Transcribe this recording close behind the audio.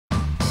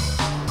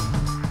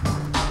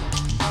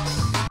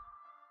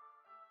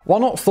While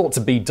not thought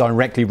to be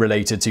directly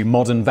related to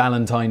modern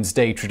Valentine's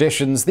Day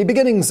traditions, the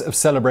beginnings of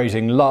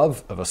celebrating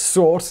love, of a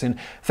sort, in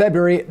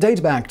February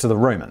date back to the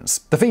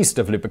Romans. The feast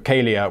of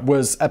Lupercalia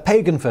was a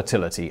pagan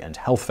fertility and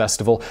health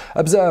festival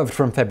observed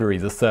from February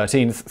the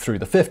 13th through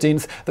the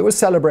 15th that was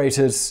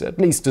celebrated at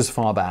least as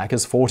far back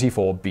as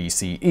 44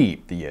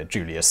 BCE, the year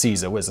Julius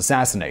Caesar was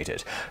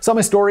assassinated. Some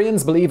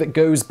historians believe it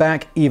goes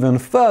back even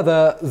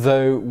further,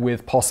 though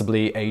with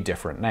possibly a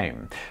different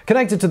name.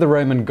 Connected to the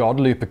Roman god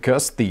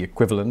Lupercus, the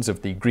equivalent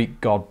of the Greek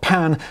god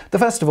Pan, the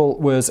festival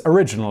was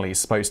originally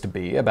supposed to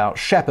be about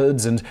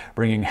shepherds and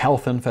bringing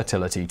health and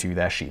fertility to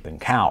their sheep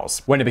and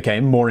cows. When it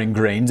became more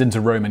ingrained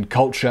into Roman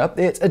culture,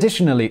 it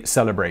additionally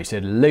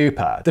celebrated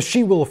Luper, the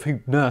she-wolf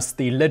who nursed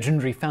the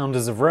legendary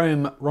founders of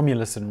Rome,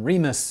 Romulus and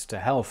Remus, to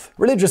health.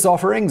 Religious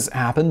offerings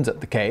happened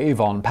at the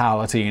cave on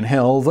Palatine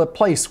Hill, the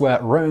place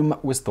where Rome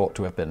was thought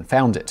to have been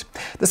founded.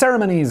 The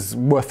ceremonies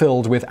were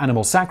filled with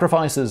animal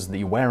sacrifices,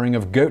 the wearing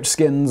of goat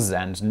skins,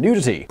 and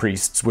nudity.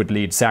 Priests would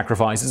lead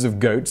sacrifices of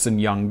goats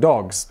and young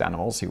dogs,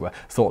 animals who were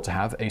thought to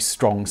have a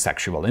strong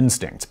sexual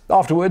instinct.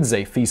 Afterwards,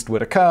 a feast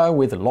would occur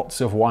with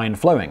lots of wine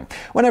flowing.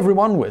 When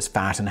everyone was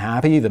fat and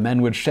happy, the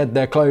men would shed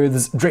their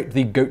clothes, drape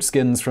the goat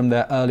skins from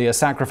their earlier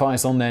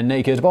sacrifice on their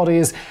naked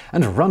bodies,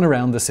 and run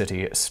around the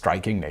city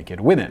striking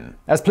naked women.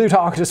 As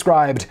Plutarch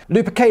described,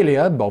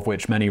 Lupercalia, of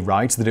which many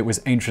write that it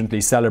was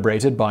anciently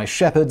celebrated by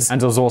shepherds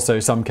and was also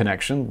some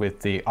connection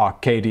with the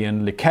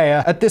Arcadian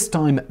Lycaea, at this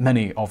time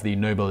many of the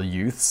noble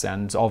youths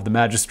and of the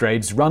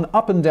magistrates run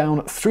up and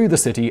down through the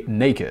city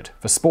naked,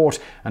 for sport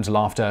and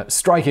laughter,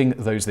 striking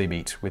those they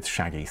meet with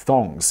shaggy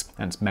thongs.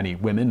 And many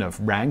women of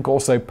rank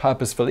also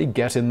purposefully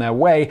get in their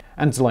way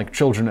and, like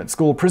children at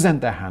school,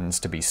 present their hands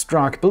to be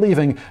struck,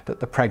 believing that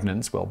the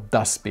pregnant will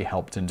thus be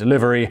helped in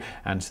delivery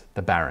and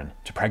the barren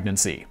to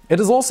pregnancy. It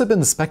has also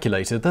been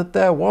speculated that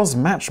there was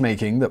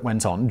matchmaking that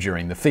went on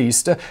during the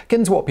feast,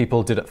 akin to what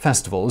people did at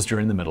festivals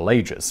during the Middle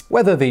Ages.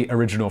 Whether the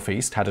original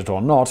feast had it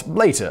or not,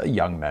 later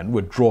young men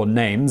would draw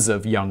names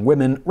of young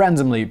women,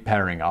 randomly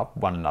pairing up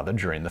one another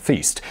during the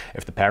feast.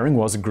 If the pairing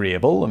was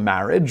agreeable, a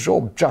marriage,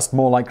 or just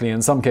more likely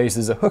in some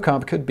cases a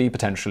hookup, could be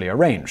potentially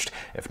arranged.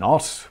 If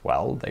not,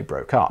 well, they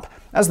broke up.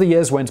 As the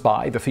years went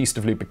by, the Feast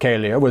of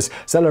Lupercalia was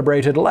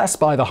celebrated less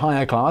by the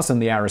higher class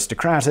and the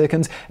aristocratic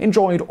and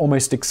enjoyed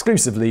almost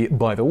exclusively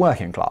by the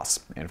working class.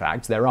 In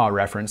fact, there are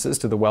references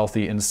to the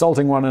wealthy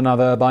insulting one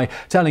another by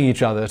telling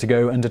each other to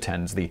go and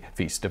attend the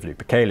Feast of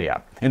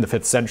Lupercalia. In the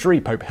 5th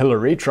century, Pope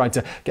Hilary tried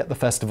to get the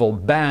festival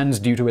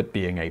banned due to it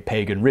being a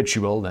pagan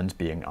ritual and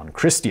being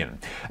unchristian.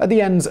 At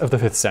the end of the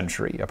 5th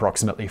century,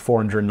 approximately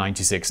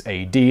 496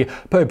 AD,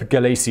 Pope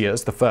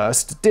Gelasius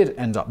I did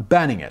end up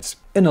banning it.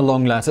 In a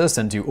long letter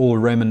sent to all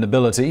Roman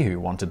nobility who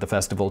wanted the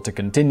festival to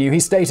continue, he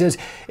stated,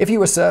 "If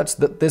you assert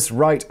that this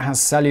rite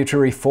has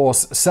salutary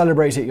force,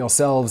 celebrate it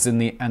yourselves in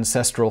the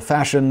ancestral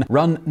fashion.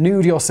 Run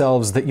nude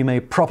yourselves that you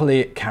may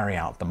properly carry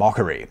out the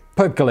mockery."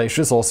 Pope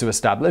Gelasius also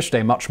established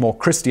a much more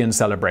Christian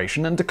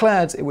celebration and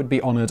declared it would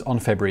be honored on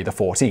February the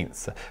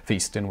 14th, a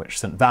feast in which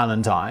St.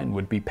 Valentine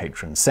would be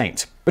patron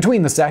saint.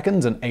 Between the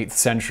 2nd and 8th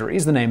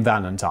centuries, the name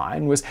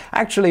Valentine was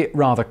actually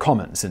rather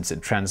common since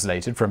it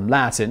translated from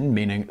Latin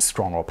meaning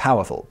strong or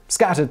powerful.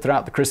 Scattered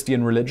throughout the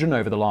Christian religion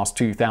over the last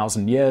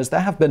 2,000 years,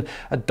 there have been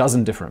a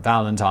dozen different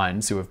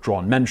Valentines who have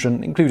drawn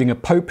mention, including a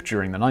pope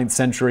during the 9th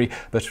century,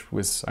 but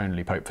was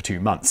only pope for 2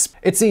 months.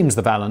 It seems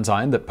the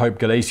Valentine that Pope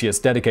Gelasius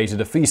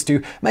dedicated a feast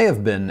to may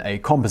have been a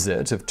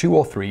composite of 2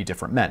 or 3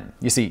 different men.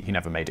 You see, he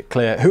never made it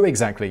clear who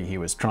exactly he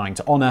was trying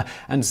to honor,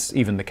 and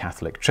even the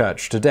Catholic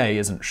Church today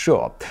isn't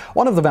sure.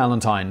 One of the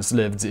Valentines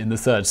lived in the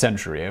 3rd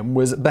century and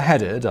was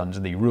beheaded under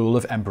the rule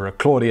of Emperor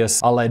Claudius,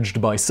 alleged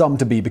by some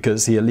to be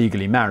because he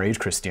illegally married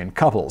Christian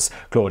couples.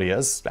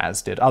 Claudius,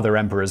 as did other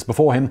emperors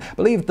before him,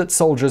 believed that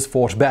soldiers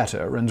fought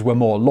better and were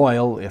more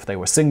loyal if they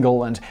were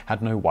single and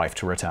had no wife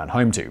to return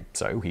home to,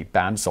 so he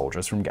banned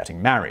soldiers from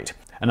getting married.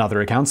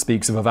 Another account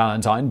speaks of a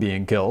Valentine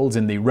being killed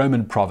in the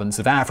Roman province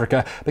of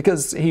Africa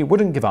because he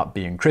wouldn't give up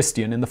being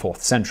Christian in the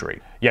 4th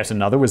century. Yet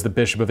another was the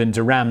Bishop of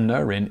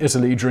Interamna in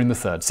Italy during the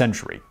 3rd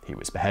century. He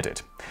was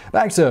beheaded.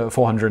 Back to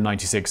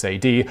 496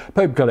 AD,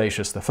 Pope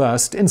Gelasius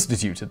I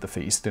instituted the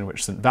feast in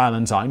which St.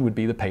 Valentine would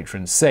be the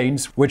patron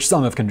saint, which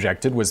some have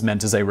conjectured was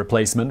meant as a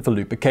replacement for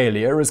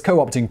Lupercalia, as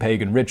co-opting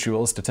pagan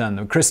rituals to turn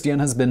them Christian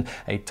has been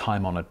a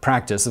time-honored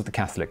practice of the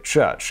Catholic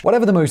Church.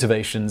 Whatever the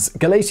motivations,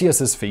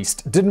 Gelasius'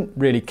 feast didn't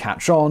really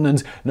catch on,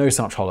 and no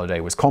such holiday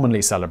was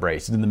commonly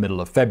celebrated in the middle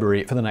of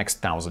February for the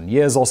next 1,000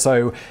 years or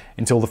so,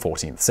 until the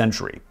 14th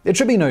century. It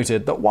should be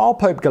noted that while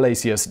Pope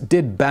Gelasius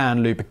did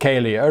ban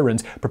Lupercalia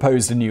and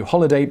proposed a new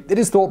holiday, it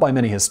is thought by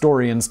many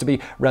historians to be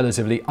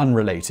relatively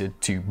unrelated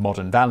to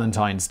modern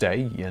Valentine's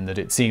Day, in that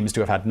it seems to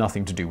have had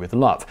nothing to do with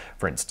love.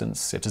 For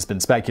instance, it has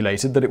been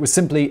speculated that it was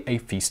simply a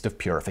feast of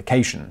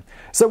purification.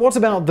 So what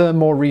about the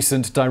more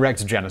recent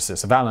direct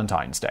genesis of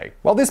Valentine's Day?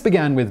 Well, this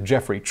began with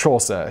Geoffrey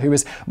Chaucer, who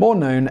is more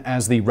known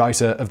as the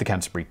writer of the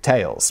Canterbury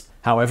Tales.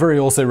 However, he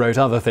also wrote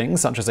other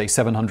things, such as a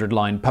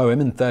 700-line poem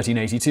in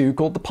 1382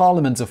 called The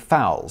Parliament of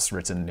Fowls,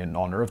 written in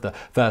honour of the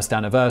first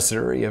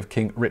anniversary of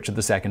King Richard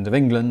II of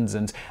England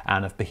and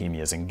Anne of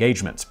Bohemia's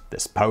engagement.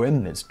 This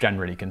poem is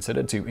generally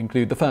considered to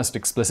include the first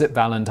explicit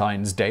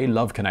Valentine's Day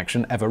love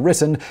connection ever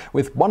written,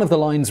 with one of the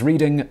lines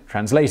reading,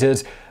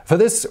 translated, "For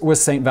this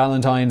was St.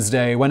 Valentine's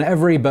Day, when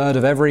every bird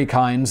of every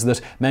kind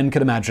that men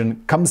could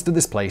imagine comes to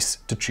this place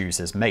to choose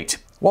his mate."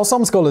 While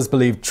some scholars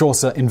believe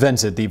Chaucer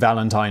invented the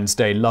Valentine's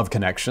Day love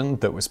connection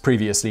that was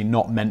previously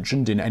not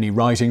mentioned in any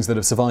writings that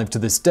have survived to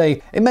this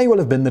day, it may well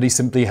have been that he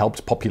simply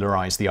helped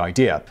popularize the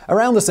idea.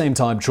 Around the same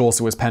time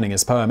Chaucer was penning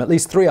his poem, at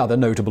least 3 other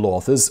notable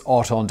authors,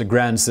 Othon de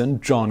Grandson,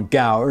 John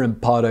Gower, and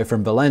Pardo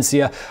from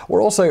Valencia,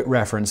 were also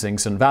referencing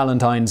St.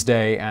 Valentine's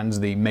Day and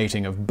the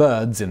mating of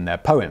birds in their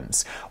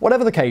poems.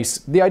 Whatever the case,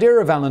 the idea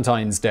of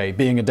Valentine's Day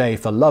being a day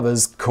for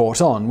lovers caught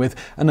on, with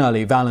an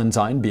early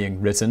Valentine being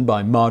written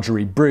by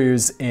Marjorie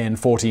Brews in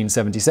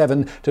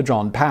 1477 to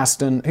John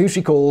Paston, who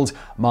she called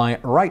 "my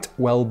right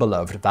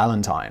well-beloved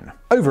Valentine."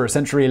 Over a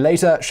century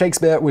later,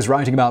 Shakespeare was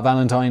writing about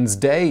Valentine's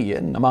Day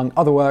in, among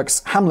other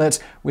works, Hamlet,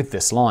 with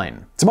this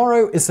line: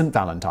 "Tomorrow is St.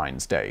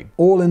 Valentine's Day,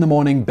 all in the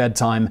morning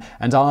bedtime,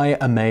 and I,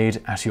 a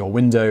maid at your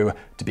window,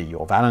 to be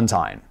your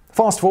Valentine."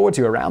 Fast forward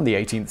to around the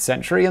 18th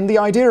century, and the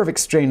idea of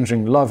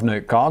exchanging love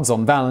note cards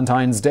on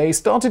Valentine's Day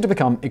started to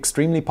become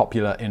extremely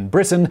popular in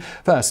Britain,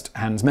 first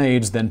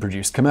handmade, then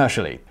produced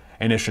commercially.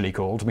 Initially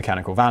called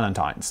mechanical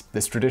valentines,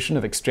 this tradition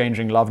of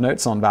exchanging love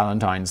notes on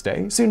Valentine's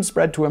Day soon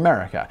spread to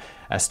America.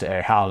 Esther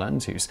A.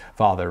 Howland, whose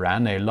father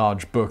ran a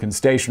large book and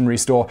stationery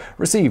store,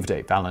 received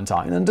a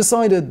Valentine and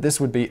decided this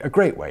would be a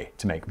great way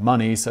to make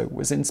money, so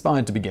was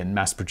inspired to begin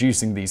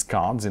mass-producing these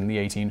cards in the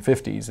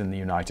 1850s in the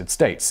United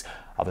States.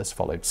 Others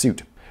followed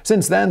suit.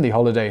 Since then, the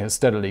holiday has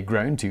steadily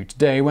grown to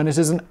today, when it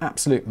is an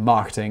absolute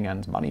marketing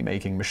and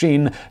money-making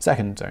machine,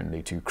 second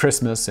only to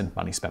Christmas in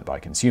money spent by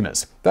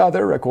consumers.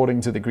 Further,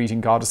 according to the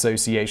Greeting Card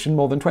Association,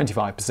 more than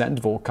 25%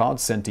 of all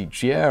cards sent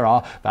each year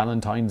are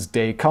Valentine's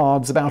Day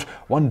cards, about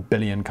 1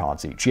 billion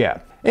cards each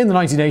year. In the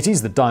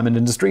 1980s, the diamond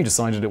industry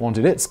decided it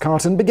wanted its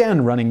cut and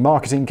began running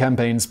marketing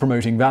campaigns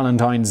promoting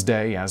Valentine's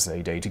Day as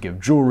a day to give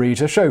jewelry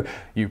to show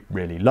you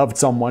really loved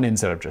someone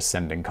instead of just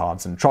sending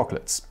cards and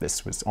chocolates.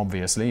 This was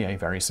obviously a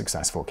very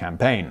successful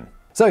campaign.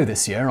 So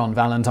this year, on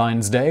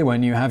Valentine's Day,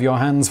 when you have your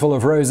hands full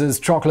of roses,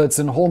 chocolates,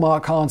 and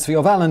Hallmark cards for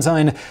your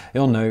Valentine,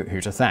 you'll know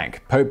who to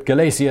thank. Pope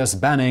Gelasius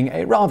banning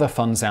a rather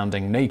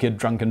fun-sounding naked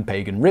drunken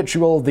pagan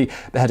ritual, the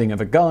beheading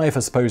of a guy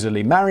for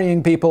supposedly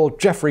marrying people,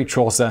 Geoffrey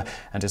Chaucer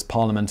and his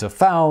Parliament of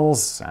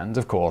Fowls, and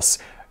of course,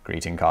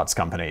 greeting cards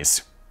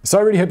companies. So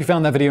I really hope you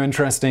found that video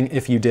interesting.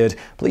 If you did,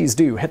 please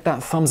do hit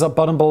that thumbs up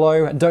button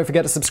below, and don't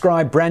forget to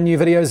subscribe. Brand new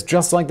videos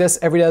just like this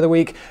every day of the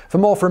week. For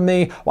more from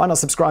me, why not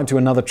subscribe to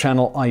another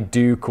channel I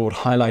do called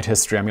Highlight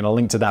History? I'm going to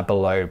link to that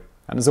below.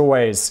 And as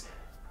always,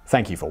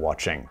 thank you for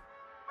watching.